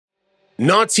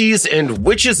Nazis and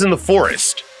witches in the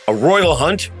forest, a royal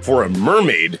hunt for a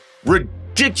mermaid,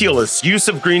 ridiculous use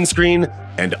of green screen,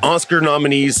 and Oscar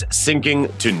nominees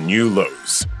sinking to new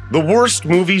lows. The worst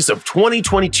movies of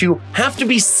 2022 have to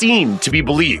be seen to be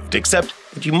believed, except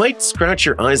that you might scratch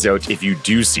your eyes out if you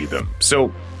do see them.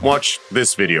 So watch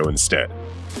this video instead.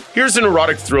 Here's an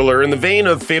erotic thriller in the vein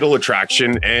of Fatal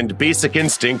Attraction and Basic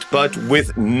Instinct, but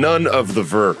with none of the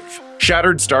verve.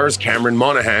 Shattered stars Cameron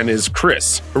Monaghan is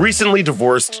Chris, a recently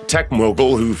divorced tech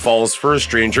mogul who falls for a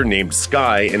stranger named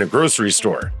Sky in a grocery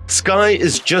store. Sky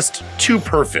is just too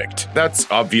perfect. That's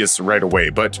obvious right away,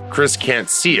 but Chris can't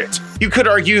see it. You could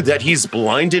argue that he's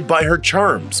blinded by her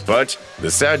charms, but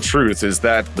the sad truth is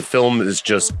that the film is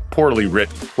just poorly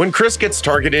written. When Chris gets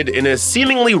targeted in a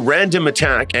seemingly random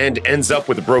attack and ends up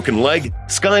with a broken leg,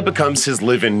 Sky becomes his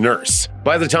live-in nurse.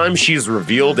 By the time she's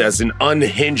revealed as an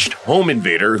unhinged home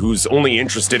invader who's only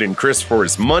interested in Chris for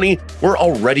his money, we're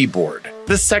already bored.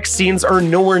 The sex scenes are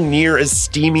nowhere near as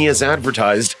steamy as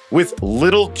advertised, with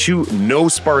little to no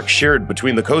spark shared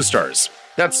between the co-stars.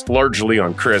 That's largely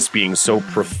on Chris being so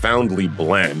profoundly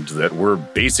bland that we're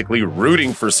basically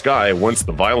rooting for Sky once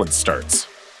the violence starts.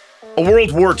 A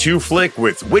World War II flick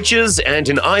with witches and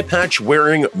an eye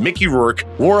patch-wearing Mickey Rourke,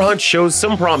 Warhunt shows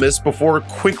some promise before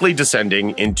quickly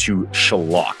descending into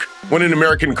shellac. When an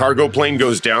American cargo plane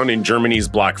goes down in Germany's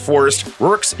Black Forest,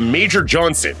 Rourke's Major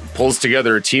Johnson pulls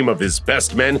together a team of his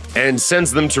best men and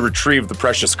sends them to retrieve the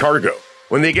precious cargo.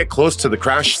 When they get close to the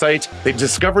crash site, they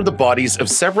discover the bodies of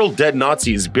several dead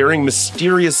Nazis bearing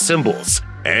mysterious symbols.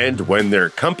 And when their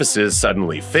compasses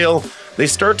suddenly fail, they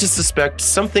start to suspect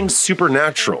something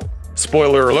supernatural.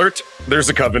 Spoiler alert, there's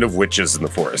a coven of witches in the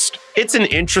forest. It's an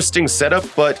interesting setup,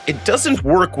 but it doesn't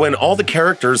work when all the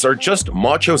characters are just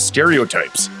macho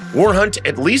stereotypes. Warhunt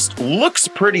at least looks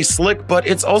pretty slick, but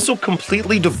it's also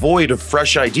completely devoid of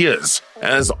fresh ideas.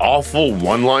 As awful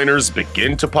one-liners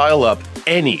begin to pile up,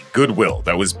 any goodwill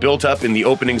that was built up in the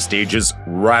opening stages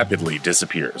rapidly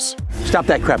disappears. Stop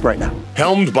that crap right now.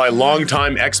 Helmed by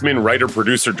longtime X-Men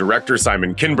writer-producer-director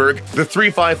Simon Kinberg, The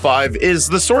 355 is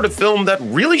the sort of film that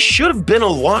really should have been a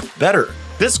lot better.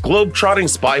 This globe-trotting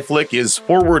spy flick is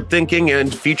forward-thinking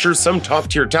and features some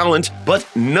top-tier talent, but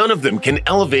none of them can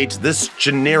elevate this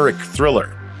generic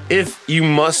thriller. If you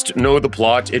must know the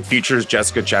plot, it features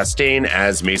Jessica Chastain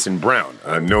as Mason Brown,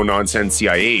 a no-nonsense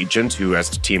CIA agent who has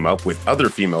to team up with other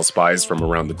female spies from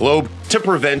around the globe to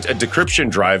prevent a decryption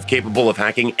drive capable of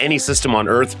hacking any system on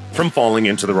Earth from falling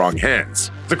into the wrong hands.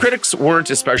 The critics weren't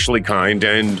especially kind,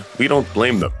 and we don't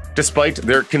blame them. Despite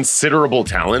their considerable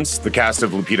talents, the cast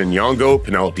of Lupita Nyong'o,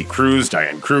 Penelope Cruz,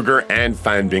 Diane Kruger, and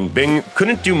Fan Bingbing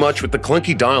couldn't do much with the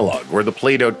clunky dialogue or the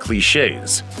played-out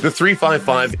cliches. The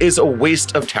 355 is a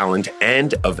waste of talent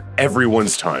and of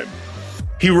everyone's time.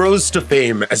 He rose to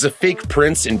fame as a fake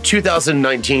prince in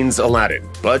 2019's Aladdin,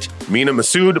 but Mina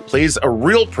Massoud plays a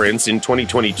real prince in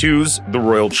 2022's The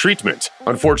Royal Treatment.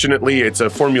 Unfortunately, it's a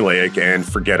formulaic and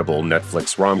forgettable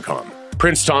Netflix rom-com.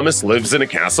 Prince Thomas lives in a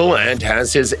castle and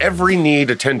has his every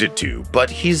need attended to, but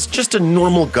he's just a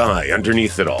normal guy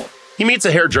underneath it all. He meets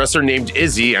a hairdresser named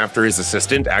Izzy after his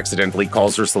assistant accidentally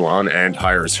calls her salon and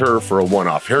hires her for a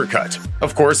one-off haircut.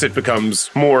 Of course, it becomes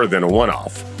more than a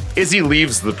one-off. Izzy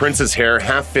leaves the prince's hair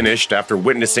half-finished after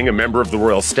witnessing a member of the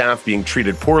royal staff being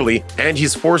treated poorly, and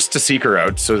he's forced to seek her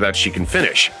out so that she can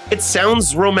finish. It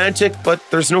sounds romantic, but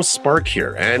there's no spark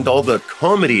here, and all the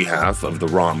comedy half of the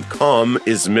rom-com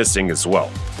is missing as well.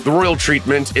 The Royal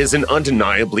Treatment is an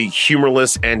undeniably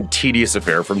humorless and tedious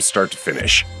affair from start to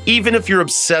finish. Even if you're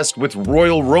obsessed with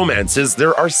royal romances,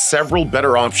 there are several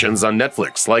better options on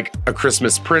Netflix, like A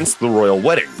Christmas Prince: The Royal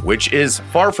Wedding, which is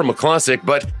far from a classic,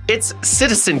 but it's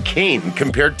Citizen Kane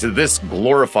compared to this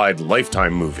glorified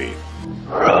Lifetime movie.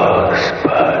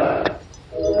 Rosebud.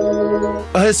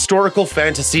 A historical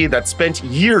fantasy that spent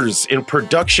years in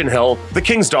production hell, The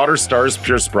King's Daughter stars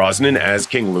Pierce Brosnan as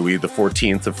King Louis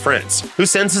XIV of France, who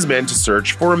sends his men to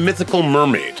search for a mythical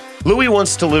mermaid. Louis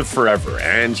wants to live forever,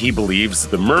 and he believes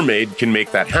the mermaid can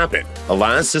make that happen.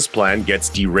 Alas, his plan gets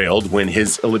derailed when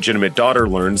his illegitimate daughter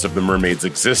learns of the mermaid's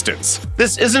existence.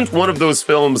 This isn't one of those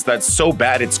films that's so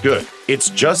bad it's good. It's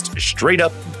just straight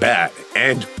up bad,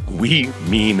 and we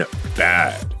mean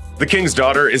bad. The King's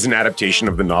Daughter is an adaptation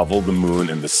of the novel The Moon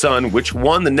and the Sun, which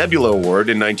won the Nebula Award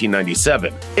in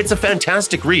 1997. It's a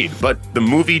fantastic read, but the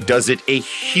movie does it a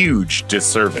huge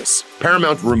disservice.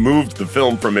 Paramount removed the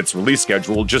film from its release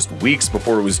schedule just weeks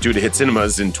before it was due to hit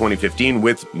cinemas in 2015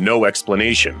 with no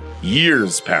explanation.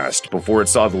 Years passed before it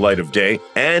saw the light of day,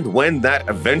 and when that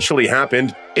eventually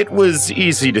happened, it was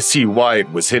easy to see why it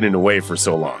was hidden away for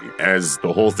so long, as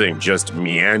the whole thing just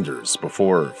meanders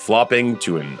before flopping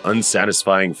to an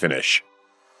unsatisfying finish.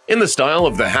 In the style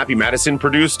of the Happy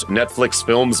Madison-produced Netflix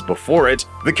films before it,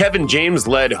 the Kevin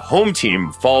James-led Home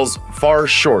Team falls far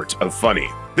short of funny.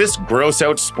 This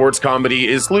gross-out sports comedy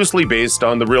is loosely based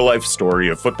on the real-life story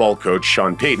of football coach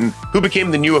Sean Payton, who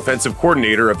became the new offensive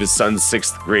coordinator of his son's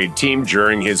 6th-grade team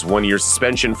during his one-year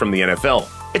suspension from the NFL.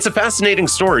 It's a fascinating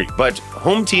story, but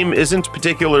Home Team isn't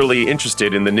particularly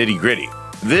interested in the nitty-gritty.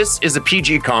 This is a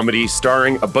PG comedy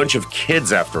starring a bunch of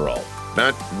kids after all.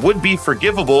 That would be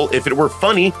forgivable if it were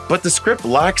funny, but the script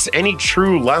lacks any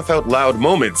true laugh-out-loud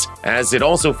moments, as it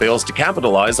also fails to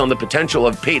capitalize on the potential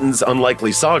of Peyton's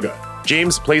unlikely saga.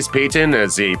 James plays Peyton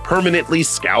as a permanently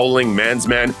scowling man's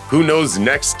man who knows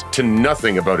next to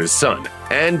nothing about his son.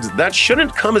 And that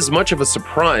shouldn't come as much of a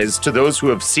surprise to those who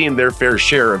have seen their fair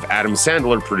share of Adam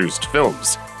Sandler-produced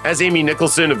films. As Amy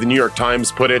Nicholson of the New York Times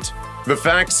put it, "The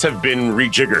facts have been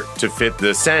rejiggered to fit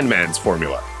the Sandman's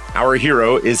formula. Our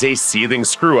hero is a seething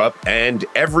screw-up, and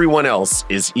everyone else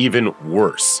is even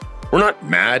worse." We're not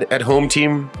mad at Home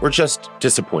Team, we're just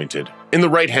disappointed. In the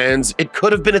right hands, it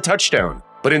could have been a touchdown,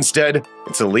 but instead,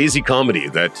 it's a lazy comedy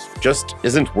that just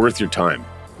isn't worth your time.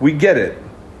 We get it.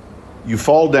 You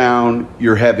fall down,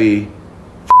 you're heavy,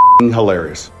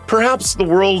 hilarious. Perhaps the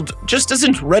world just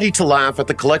isn't ready to laugh at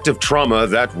the collective trauma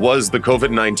that was the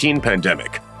COVID-19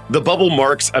 pandemic. The Bubble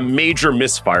marks a major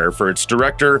misfire for its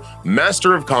director,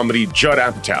 master of comedy Judd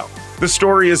Apatow. The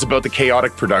story is about the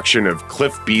chaotic production of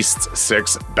Cliff Beast's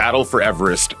 6 Battle for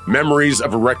Everest, Memories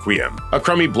of a Requiem, a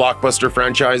crummy blockbuster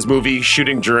franchise movie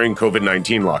shooting during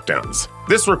COVID-19 lockdowns.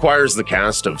 This requires the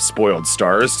cast of spoiled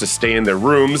stars to stay in their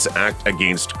rooms, act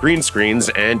against green screens,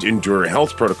 and endure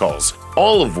health protocols,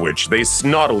 all of which they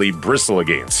snottily bristle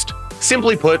against.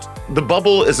 Simply put, The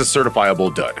Bubble is a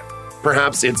certifiable dud.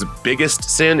 Perhaps its biggest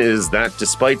sin is that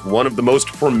despite one of the most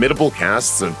formidable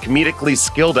casts of comedically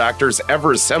skilled actors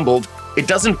ever assembled, it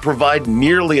doesn't provide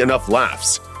nearly enough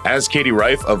laughs. As Katie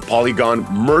Reif of Polygon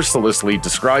mercilessly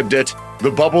described it, The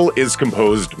Bubble is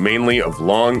composed mainly of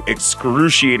long,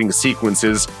 excruciating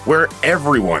sequences where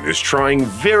everyone is trying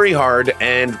very hard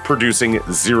and producing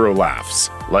zero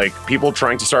laughs, like people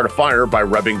trying to start a fire by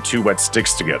rubbing 2 wet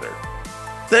sticks together.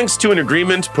 Thanks to an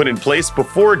agreement put in place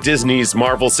before Disney's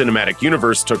Marvel Cinematic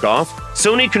Universe took off,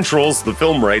 Sony controls the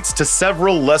film rights to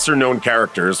several lesser-known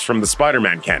characters from the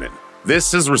Spider-Man canon.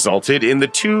 This has resulted in the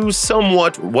 2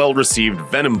 somewhat well-received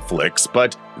Venom flicks,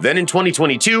 but then in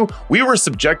 2022, we were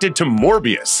subjected to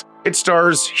Morbius. It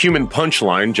stars human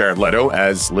punchline Jared Leto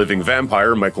as living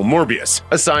vampire Michael Morbius,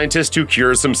 a scientist who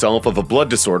cures himself of a blood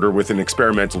disorder with an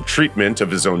experimental treatment of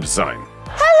his own design.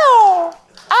 Hello,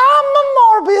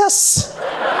 I'm Morbius.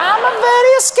 I'm a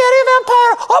very scary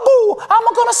vampire. Oh, boo,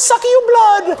 I'm gonna suck you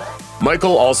blood.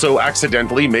 Michael also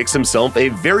accidentally makes himself a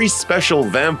very special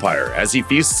vampire as he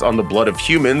feasts on the blood of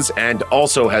humans and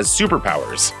also has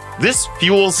superpowers. This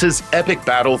fuels his epic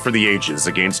battle for the ages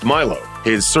against Milo,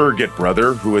 his surrogate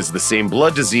brother who has the same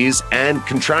blood disease and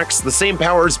contracts the same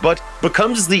powers but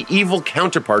becomes the evil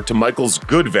counterpart to Michael's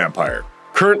good vampire.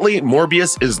 Currently,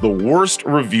 Morbius is the worst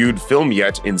reviewed film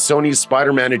yet in Sony's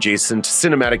Spider-Man adjacent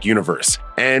cinematic universe,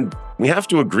 and we have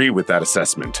to agree with that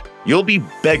assessment. You'll be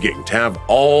begging to have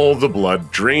all the blood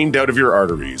drained out of your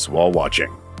arteries while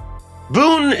watching.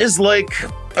 Boone is like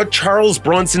a Charles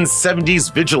Bronson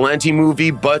 70s vigilante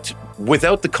movie, but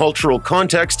without the cultural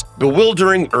context,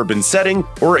 bewildering urban setting,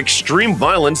 or extreme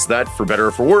violence that, for better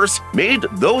or for worse, made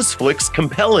those flicks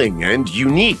compelling and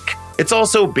unique. It's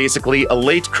also basically a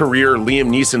late-career Liam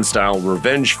Neeson-style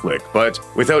revenge flick, but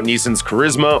without Neeson's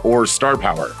charisma or star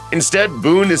power. Instead,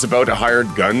 Boone is about a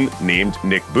hired gun named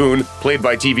Nick Boone, played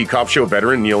by TV cop show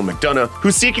veteran Neil McDonough,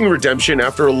 who's seeking redemption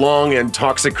after a long and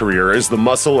toxic career as the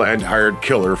muscle and hired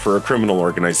killer for a criminal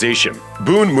organization.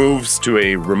 Boone moves to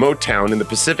a remote town in the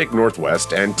Pacific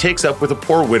Northwest and takes up with a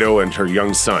poor widow and her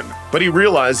young son. But he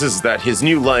realizes that his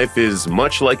new life is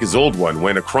much like his old one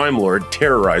when a crime lord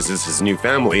terrorizes his new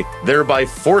family, thereby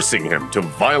forcing him to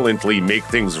violently make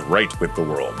things right with the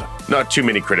world. Not too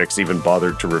many critics even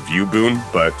bothered to review Boone,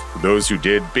 but those who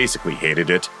did basically hated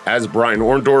it. As Brian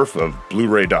Orndorff of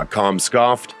Blu-ray.com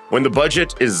scoffed, "When the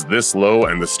budget is this low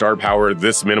and the star power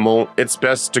this minimal, it's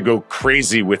best to go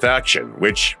crazy with action,"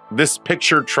 which this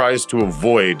picture tries to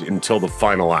avoid until the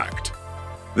final act.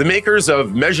 The makers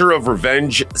of Measure of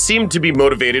Revenge seem to be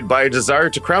motivated by a desire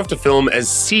to craft a film as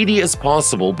seedy as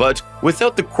possible, but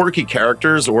without the quirky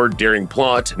characters or daring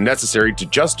plot necessary to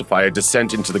justify a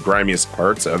descent into the grimiest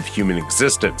parts of human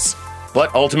existence.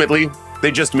 But ultimately,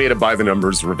 They just made a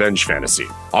by-the-numbers revenge fantasy.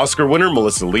 Oscar winner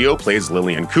Melissa Leo plays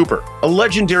Lillian Cooper, a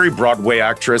legendary Broadway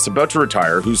actress about to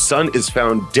retire whose son is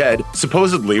found dead,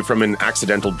 supposedly from an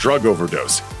accidental drug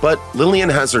overdose. But Lillian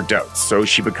has her doubts, so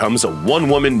she becomes a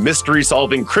one-woman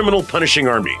mystery-solving criminal-punishing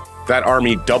army. That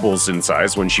army doubles in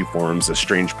size when she forms a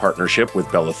strange partnership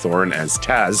with Bella Thorne as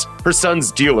Taz, her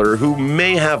son's dealer who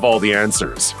may have all the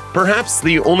answers. Perhaps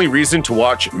the only reason to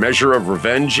watch Measure of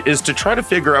Revenge is to try to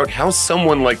figure out how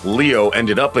someone like Leo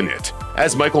ended up in it.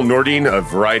 As Michael Nordine of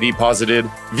Variety posited,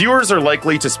 viewers are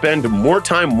likely to spend more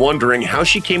time wondering how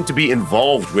she came to be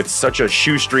involved with such a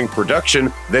shoestring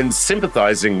production than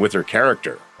sympathizing with her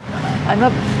character. I'm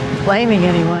not blaming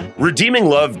anyone. Redeeming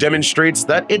Love demonstrates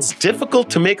that it's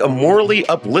difficult to make a morally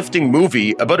uplifting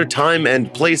movie about a time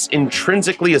and place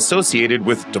intrinsically associated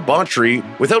with debauchery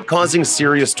without causing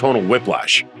serious tonal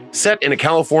whiplash. Set in a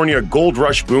California gold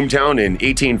rush boomtown in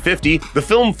 1850, the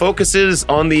film focuses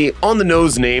on the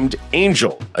on-the-nose named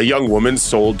Angel, a young woman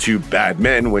sold to bad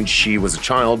men when she was a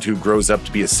child who grows up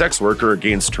to be a sex worker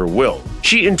against her will.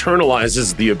 She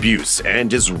internalizes the abuse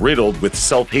and is riddled with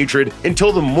self-hatred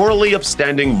until the morally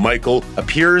upstanding Michael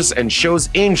appears and shows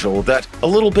Angel that a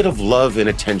little bit of love and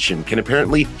attention can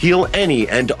apparently heal any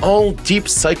and all deep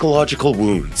psychological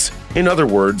wounds. In other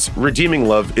words, Redeeming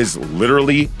Love is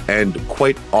literally and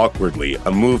quite awkwardly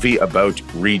a movie about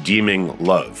redeeming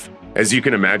love. As you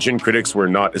can imagine, critics were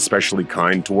not especially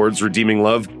kind towards Redeeming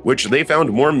Love, which they found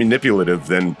more manipulative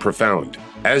than profound.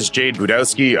 As Jade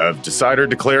Budowski of Decider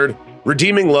declared,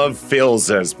 Redeeming Love fails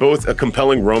as both a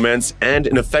compelling romance and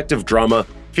an effective drama,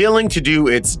 failing to do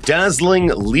its dazzling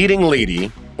leading lady,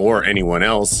 or anyone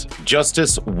else,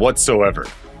 justice whatsoever.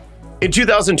 In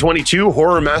 2022,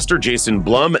 horror master Jason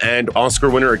Blum and Oscar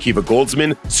winner Akiva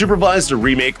Goldsman supervised a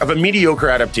remake of a mediocre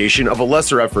adaptation of a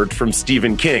lesser effort from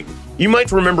Stephen King. You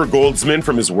might remember Goldsman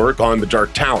from his work on The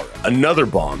Dark Tower, another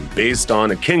bomb based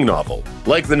on a King novel.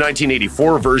 Like the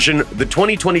 1984 version, the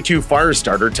 2022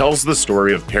 Firestarter tells the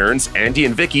story of parents Andy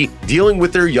and Vicky dealing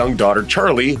with their young daughter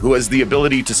Charlie, who has the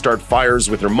ability to start fires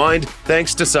with her mind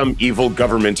thanks to some evil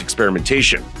government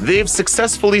experimentation. They've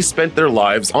successfully spent their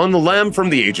lives on the lam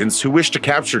from the agents who wish to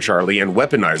capture Charlie and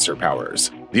weaponize her powers.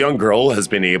 The young girl has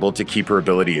been able to keep her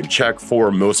ability in check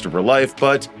for most of her life,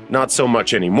 but not so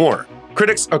much anymore.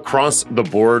 Critics across the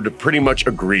board pretty much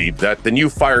agreed that the new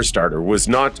Firestarter was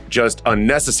not just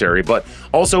unnecessary, but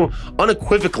also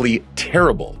unequivocally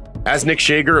terrible. As Nick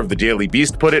Shager of the Daily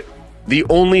Beast put it, the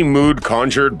only mood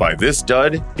conjured by this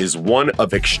dud is one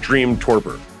of extreme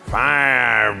torpor.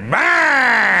 Fire!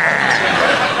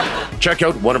 Check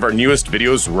out one of our newest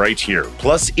videos right here.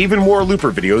 Plus, even more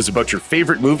Looper videos about your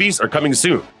favorite movies are coming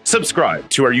soon. Subscribe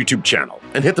to our YouTube channel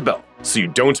and hit the bell so you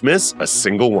don't miss a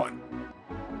single one.